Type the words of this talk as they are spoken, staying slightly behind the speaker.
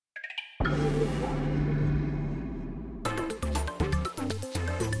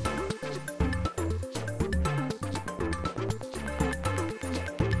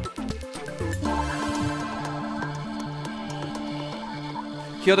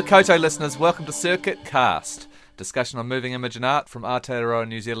Kia ora koutou listeners, welcome to Circuit Cast, discussion on moving image and art from Aotearoa,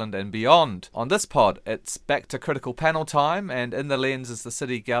 New Zealand and beyond. On this pod, it's back to critical panel time, and in the lens is the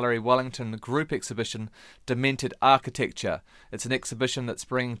City Gallery Wellington group exhibition, Demented Architecture. It's an exhibition that's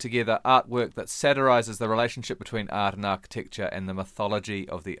bringing together artwork that satirises the relationship between art and architecture and the mythology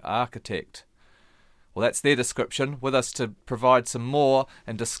of the architect. Well, that's their description. With us to provide some more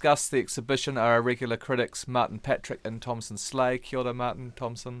and discuss the exhibition are our regular critics Martin Patrick and Thomson Slay. Kia ora, Martin,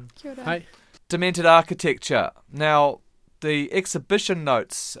 Thomson. Kia ora. Hi. Demented Architecture. Now, the exhibition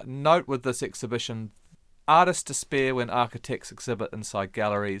notes note with this exhibition, artists despair when architects exhibit inside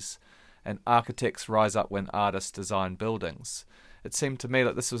galleries, and architects rise up when artists design buildings. It seemed to me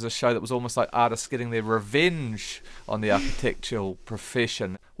that this was a show that was almost like artists getting their revenge on the architectural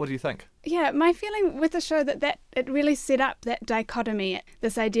profession. What do you think? Yeah, my feeling with the show that it really set up that dichotomy,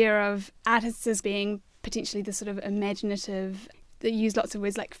 this idea of artists as being potentially the sort of imaginative, they use lots of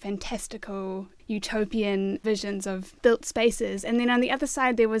words like fantastical, utopian visions of built spaces. And then on the other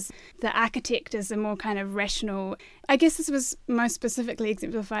side, there was the architect as a more kind of rational. I guess this was most specifically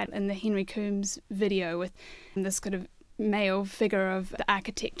exemplified in the Henry Coombs video with this kind of male figure of the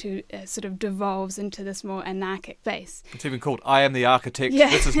architect who sort of devolves into this more anarchic face. It's even called I Am the Architect. Yeah.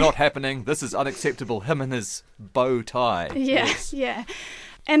 This is not happening. This is unacceptable. Him and his bow tie. Yeah, Yes. yeah.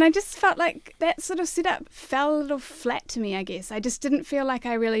 And I just felt like that sort of setup fell a little flat to me, I guess. I just didn't feel like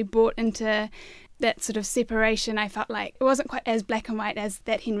I really bought into that sort of separation. I felt like it wasn't quite as black and white as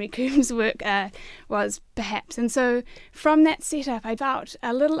that Henry Coombs work was, perhaps. And so from that setup, I felt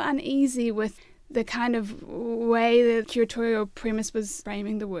a little uneasy with the kind of way the curatorial premise was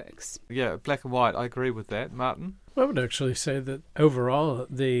framing the works. Yeah, black and white. I agree with that. Martin? I would actually say that overall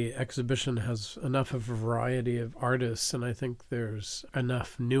the exhibition has enough of a variety of artists, and I think there's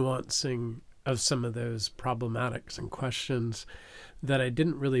enough nuancing of some of those problematics and questions that I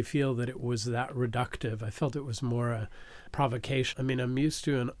didn't really feel that it was that reductive. I felt it was more a provocation. I mean, I'm used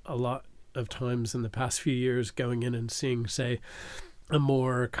to a lot of times in the past few years going in and seeing, say, a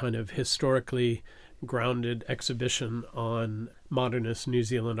more kind of historically grounded exhibition on modernist New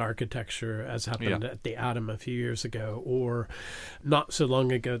Zealand architecture, as happened at the Atom a few years ago, or not so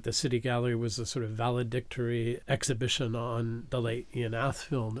long ago at the City Gallery was a sort of valedictory exhibition on the late Ian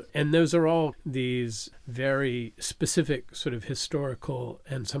Athfield. And those are all these very specific sort of historical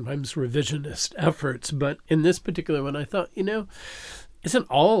and sometimes revisionist efforts. But in this particular one, I thought,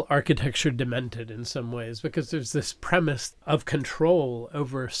 isn't all architecture demented in some ways? Because there's this premise of control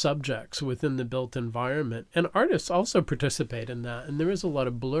over subjects within the built environment. And artists also participate in that. And there is a lot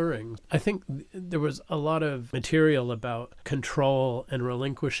of blurring. I think there was a lot of material about control and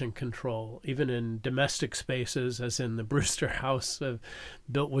relinquishing control, even in domestic spaces, as in the Brewster House,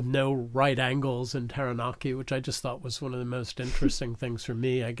 built with no right angles in Taranaki, which I just thought was one of the most interesting things for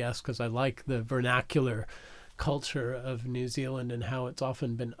me, I guess, because I like the vernacular culture of New Zealand and how it's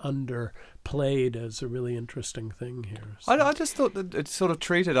often been underplayed as a really interesting thing here. So. I just thought that it sort of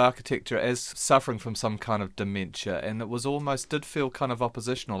treated architecture as suffering from some kind of dementia, and it was almost did feel kind of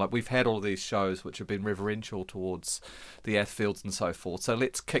oppositional. Like, we've had all these shows which have been reverential towards the Athfields and so forth, so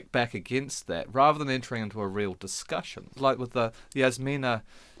let's kick back against that rather than entering into a real discussion. Like with the Yasmina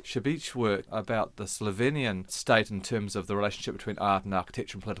Šebić work about the Slovenian state in terms of the relationship between art and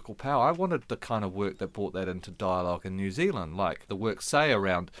architecture and political power. I wanted the kind of work that brought that into dialogue in New Zealand, like the work, say,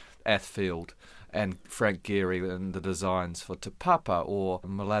 around Athfield and Frank Gehry and the designs for Te Papa, or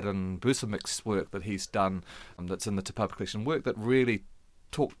Mladen Bucimic's work that he's done that's in the Te Papa collection, work that really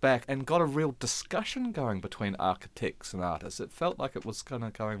talked back and got a real discussion going between architects and artists. It felt like it was kind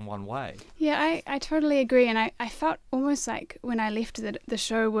of going one way. Yeah, I totally agree. And I felt almost like when I left that the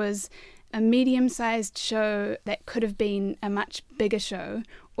show was a medium-sized show that could have been a much bigger show,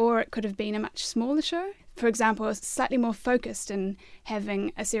 or it could have been a much smaller show. For example, it was slightly more focused in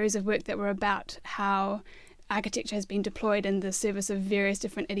having a series of work that were about how architecture has been deployed in the service of various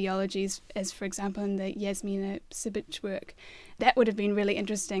different ideologies, as for example in the Yasmina Šebić work. That would have been really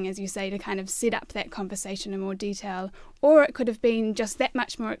interesting, as you say, to kind of set up that conversation in more detail. Or it could have been just that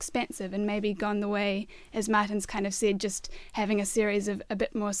much more expansive and maybe gone the way, as Martin's kind of said, just having a series of a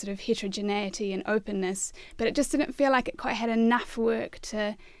bit more sort of heterogeneity and openness. But it just didn't feel like it quite had enough work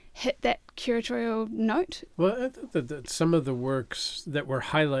to hit that curatorial note. Well, I thought that some of the works that were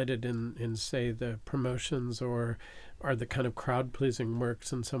highlighted in say, the promotions or are the kind of crowd-pleasing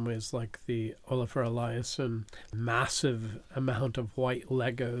works in some ways, like the Olafur Eliasson massive amount of white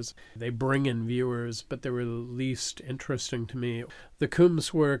Legos. They bring in viewers, but they were the least interesting to me. The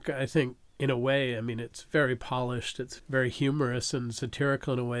Coombs work, I think, in a way, I mean, it's very polished, it's very humorous and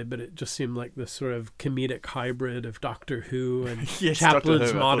satirical in a way, but it just seemed like this sort of comedic hybrid of Doctor Who and Yes,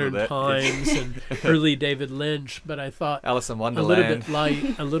 Chaplin's Doctor Who, Modern Times and early David Lynch. But I thought Alice in Wonderland.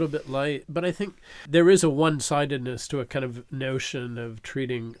 a little bit light. But I think there is a one-sidedness to a kind of notion of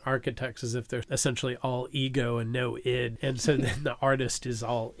treating architects as if they're essentially all ego and no id. And so then the artist is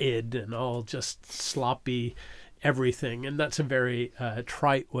all id and all just sloppy everything, and that's a very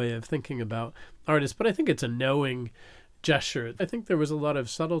trite way of thinking about artists, but I think it's a knowing gesture. I think there was a lot of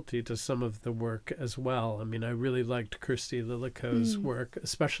subtlety to some of the work as well. I mean, I really liked Kirsty Lillico's work,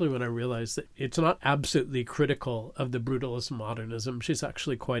 especially when I realized that it's not absolutely critical of the brutalist modernism. She's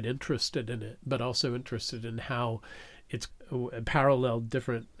actually quite interested in it, but also interested in how it's paralleled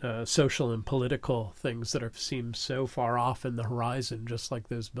different social and political things that seem so far off in the horizon, just like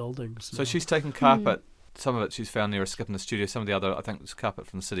those buildings. So she's taken carpet. Some of it she's found near a skip in the studio. Some of the other, I think, was carpet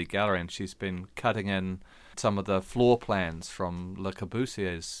from the City Gallery, and she's been cutting in some of the floor plans from Le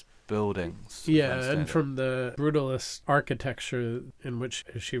Corbusier's buildings. Yeah, and from the brutalist architecture in which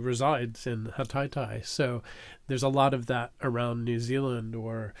she resides in Hataitai. So there's a lot of that around New Zealand,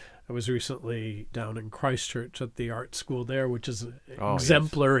 or I was recently down in Christchurch at the art school there, which is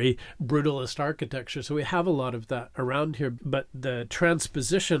exemplary brutalist architecture. So we have a lot of that around here, but the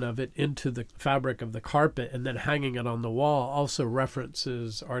transposition of it into the fabric of the carpet and then hanging it on the wall also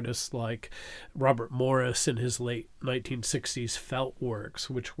references artists like Robert Morris in his late 1960s felt works,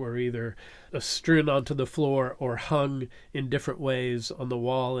 which were either strewn onto the floor or hung in different ways on the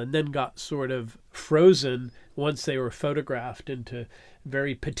wall and then got sort of frozen once they were photographed into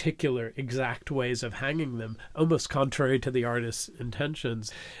very particular exact ways of hanging them, almost contrary to the artist's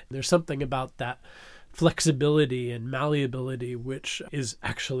intentions. There's something about that flexibility and malleability which is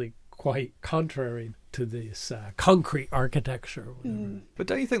actually quite contrary to this concrete architecture. But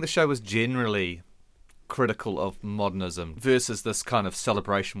don't you think the show was generally critical of modernism versus this kind of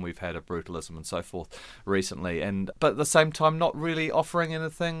celebration we've had of brutalism and so forth recently, but at the same time not really offering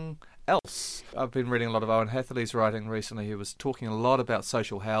anything else? I've been reading a lot of Owen Hatherley's writing recently. He was talking a lot about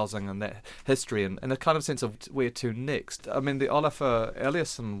social housing and that history and a kind of sense of where to next. I mean, the Olafur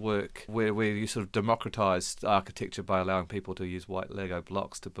Eliasson work where you sort of democratised architecture by allowing people to use white Lego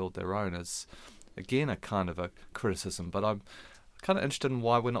blocks to build their own is, again, a kind of a criticism. But I'm kind of interested in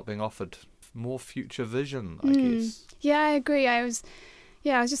why we're not being offered more future vision, I guess. Yeah, I agree. I was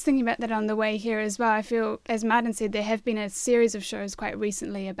just thinking about that on the way here as well. I feel, as Martin said, there have been a series of shows quite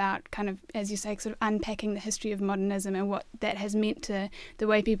recently about kind of, as you say, sort of unpacking the history of modernism and what that has meant to the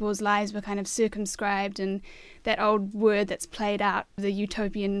way people's lives were kind of circumscribed, and that old word that's played out, the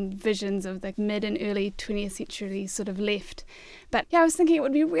utopian visions of the mid and early 20th century sort of left. But yeah, I was thinking it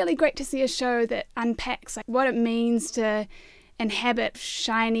would be really great to see a show that unpacks like what it means to inhabit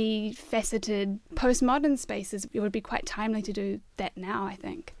shiny, faceted, postmodern spaces. It would be quite timely to do that now, I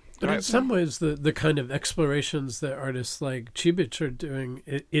think. But in some ways, the kind of explorations that artists like Cibich are doing,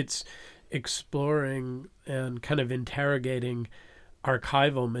 it's exploring and kind of interrogating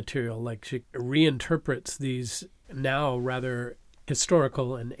archival material. Like she reinterprets these now rather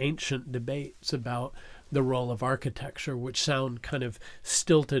historical and ancient debates about the role of architecture, which sound kind of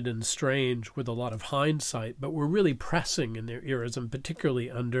stilted and strange with a lot of hindsight, but were really pressing in their eras, and particularly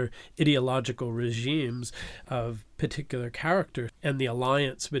under ideological regimes of particular character, and the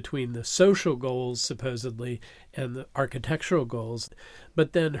alliance between the social goals, supposedly, and the architectural goals.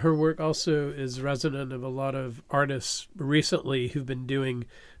 But then her work also is resonant of a lot of artists recently who've been doing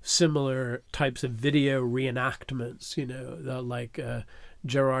similar types of video reenactments, like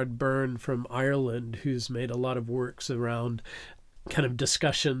Gerard Byrne from Ireland, who's made a lot of works around kind of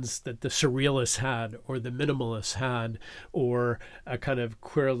discussions that the surrealists had or the minimalists had, or a kind of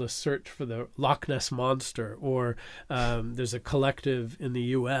querulous search for the Loch Ness Monster, or there's a collective in the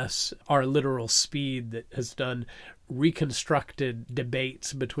US, Our Literal Speed, that has done reconstructed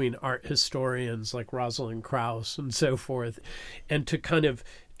debates between art historians like Rosalind Krauss and so forth, and to kind of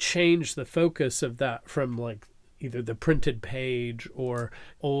change the focus of that from like either the printed page or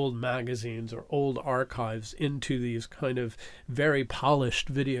old magazines or old archives into these kind of very polished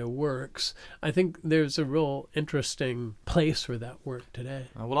video works. I think there's a real interesting place for that work today.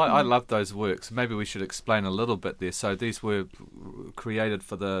 Well, I love those works. Maybe we should explain a little bit there. So these were created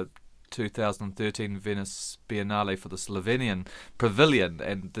for the 2013 Venice Biennale for the Slovenian Pavilion,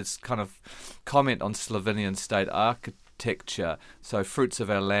 and this kind of comment on Slovenian state architecture. So Fruits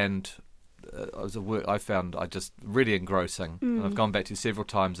of Our Land was a work I found just really engrossing, and I've gone back to several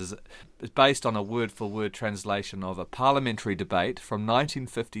times. It's based on a word-for-word translation of a parliamentary debate from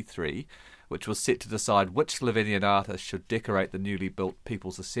 1953, which was set to decide which Slovenian artist should decorate the newly built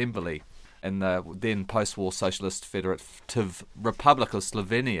People's Assembly in the then post-war Socialist Federative Republic of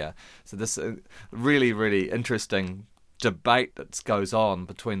Slovenia. So this really, really interesting debate that goes on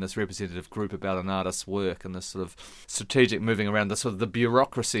between this representative group about an artist's work and this sort of strategic moving around the sort of the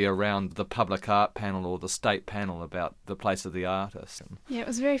bureaucracy around the public art panel or the state panel about the place of the artist. Yeah, it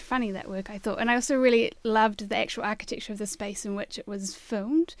was very funny, that work, I thought. And I also really loved the actual architecture of the space in which it was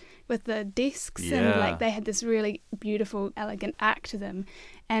filmed, with the desks, and like they had this really beautiful, elegant arc to them.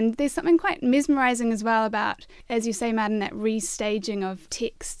 And there's something quite mesmerising as well about, as you say, Martin, that restaging of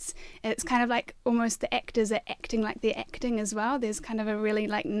texts. It's kind of like almost the actors are acting like they're acting as well. There's kind of a really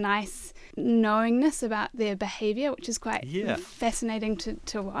like nice knowingness about their behaviour, which is quite fascinating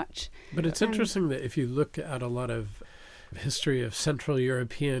to watch. But it's interesting that if you look at a lot of history of Central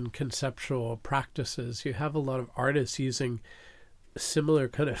European conceptual practices, you have a lot of artists using similar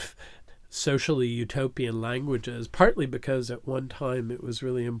kind of socially utopian languages, partly because at one time it was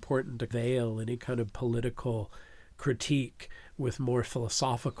really important to veil any kind of political critique with more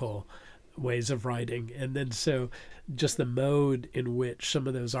philosophical ways of writing. And then so just the mode in which some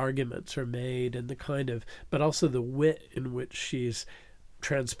of those arguments are made, and the kind of, but also the wit in which she's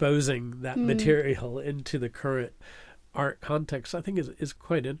transposing that material into the current art context, I think is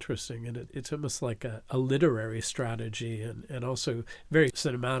quite interesting. And it's almost like a literary strategy, and also very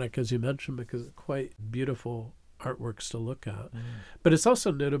cinematic, as you mentioned, because it's quite beautiful artworks to look at. But it's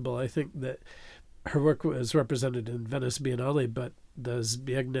also notable, I think, that her work was represented in Venice Biennale, but the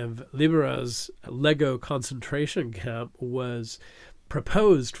Zbigniew Libera's Lego concentration camp was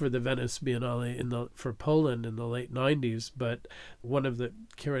proposed for the Venice Biennale for Poland in the late 90s, but one of the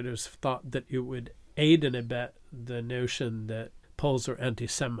curators thought that it would aid and abet the notion that Poles are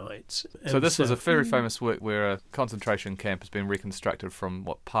anti-Semites. So this was a very famous work where a concentration camp has been reconstructed from,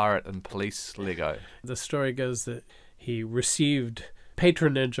 pirate and police Lego. The story goes that he received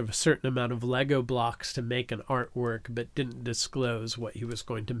patronage of a certain amount of Lego blocks to make an artwork, but didn't disclose what he was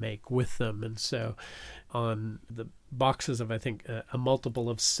going to make with them. And so on the boxes of, I think, a multiple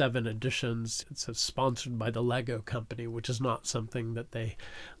of 7 editions, it says sponsored by the Lego company, which is not something that they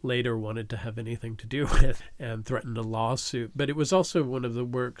later wanted to have anything to do with, and threatened a lawsuit. But it was also one of the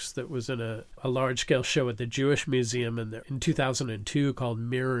works that was in a large-scale show at the Jewish Museum in 2002 called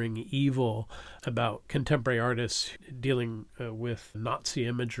Mirroring Evil, about contemporary artists dealing with Nazi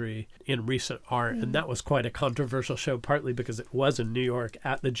imagery in recent art. And that was quite a controversial show, partly because it was in New York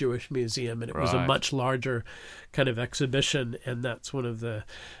at the Jewish Museum, and it was a much larger kind of exhibition, and that's one of the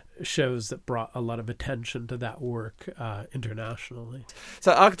shows that brought a lot of attention to that work internationally.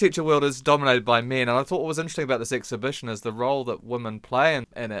 So architecture world is dominated by men, and I thought what was interesting about this exhibition is the role that women play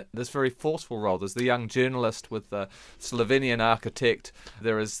in it, this very forceful role. There's the young journalist with the Slovenian architect.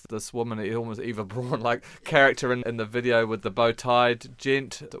 There is this woman, almost Eva Braun-like character in the video with the bow-tied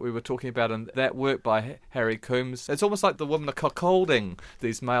gent that we were talking about, and that work by Harry Coombs. It's almost like the women are cuckolding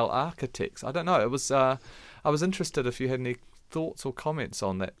these male architects. I don't know, it was... I was interested if you had any thoughts or comments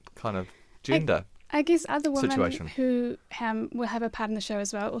on that kind of gender I guess other women situation. Who will have a part in the show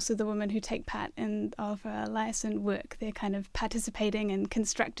as well, also the women who take part in Oliver Eliasson work, they're kind of participating and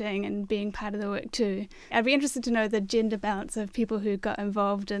constructing and being part of the work too. I'd be interested to know the gender balance of people who got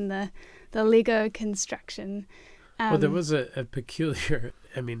involved in the Lego construction. Well, there was a peculiar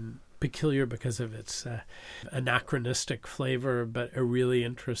because of its anachronistic flavor, but a really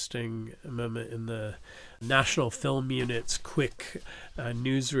interesting moment in the National Film Unit's quick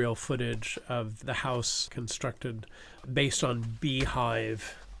newsreel footage of the house constructed based on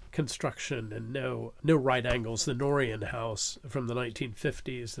beehive construction and no right angles, the Norian house from the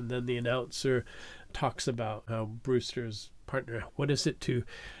 1950s. And then the announcer talks about how Brewster's partner, what is it to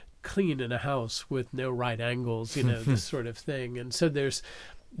clean in a house with no right angles, this sort of thing. And so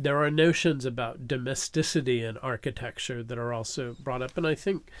there are notions about domesticity in architecture that are also brought up. And I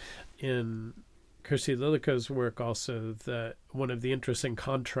think in Kirsi Lillico's work also, that one of the interesting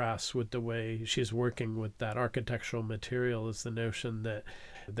contrasts with the way she's working with that architectural material is the notion that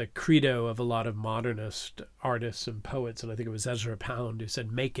the credo of a lot of modernist artists and poets, and I think it was Ezra Pound who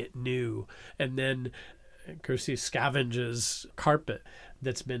said, make it new. And then Kirsi scavenges carpet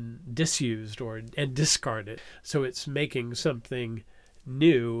that's been disused and discarded. So it's making something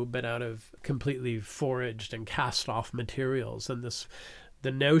new, but out of completely foraged and cast off materials. And this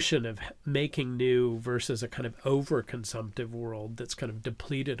the notion of making new versus a kind of overconsumptive world that's kind of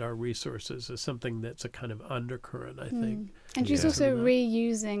depleted our resources is something that's a kind of undercurrent, I think. And she's also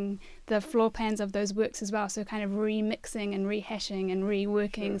reusing the floor plans of those works as well, so kind of remixing and rehashing and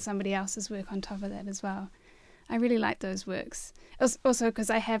reworking somebody else's work on top of that as well. I really like those works. Also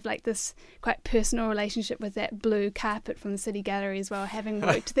because I have like this quite personal relationship with that blue carpet from the City Gallery as well, having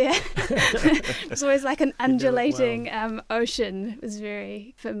worked there. It's always like an undulating ocean. It was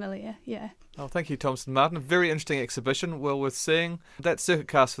very familiar, yeah. Oh, thank you, Thompson Martin. A very interesting exhibition, well worth seeing. That's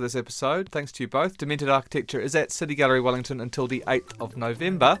Circuitcast for this episode. Thanks to you both. Demented Architecture is at City Gallery Wellington until the 8th of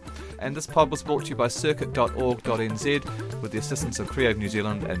November. And this pod was brought to you by circuit.org.nz with the assistance of Creative New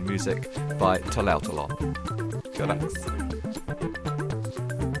Zealand and music by Te Lau Te Lou. Good night.